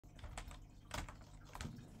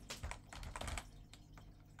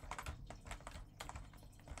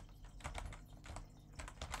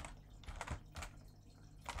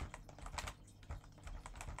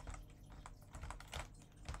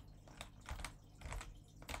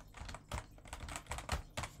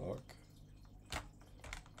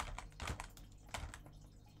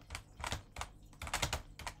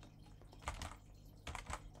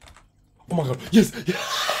my god, yes, yes,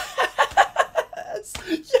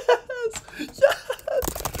 yes, yes.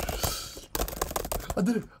 I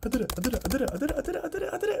did it, I did it, I did it, I did it, I did it, I did it, I did it,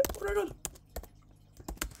 I did it. Oh my god.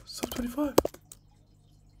 Sub 25.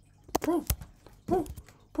 Bro, bro,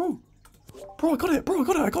 bro, bro, I got it, bro, I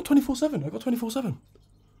got it. I got 24/7. I got 24/7.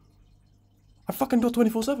 I fucking got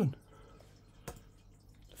 24/7.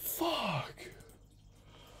 Fuck.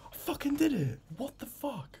 I fucking did it. What the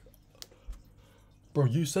fuck? Bro,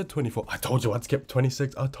 you said 24. I told you I'd skip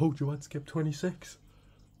 26. I told you I'd skip 26.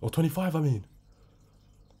 Or 25, I mean.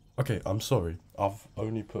 Okay, I'm sorry. I've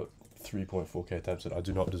only put 3.4k attempts in. I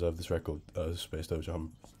do not deserve this record, spacedoge.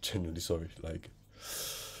 I'm genuinely sorry. Like,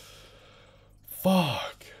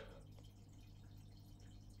 fuck.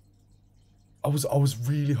 I was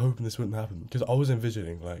really hoping this wouldn't happen because I was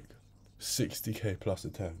envisioning like 60k plus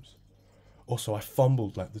attempts. Also, I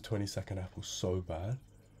fumbled like the 20-second apple so bad.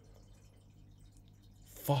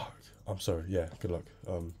 Fuck. I'm sorry. Yeah, good luck.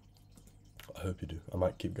 I hope you do. I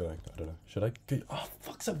might keep going. I don't know. Should I get... Oh,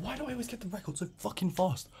 fuck's sake. Why do I always get the record so fucking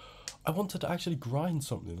fast? I wanted to actually grind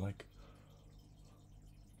something, like,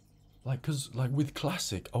 cause, like, with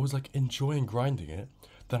Classic, I was, like, enjoying grinding it.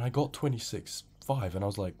 Then I got 26.5, and I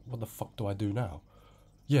was like, what the fuck do I do now?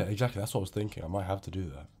 Yeah, exactly. That's what I was thinking. I might have to do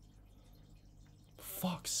that.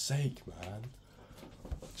 Fuck's sake, man.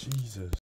 Jesus.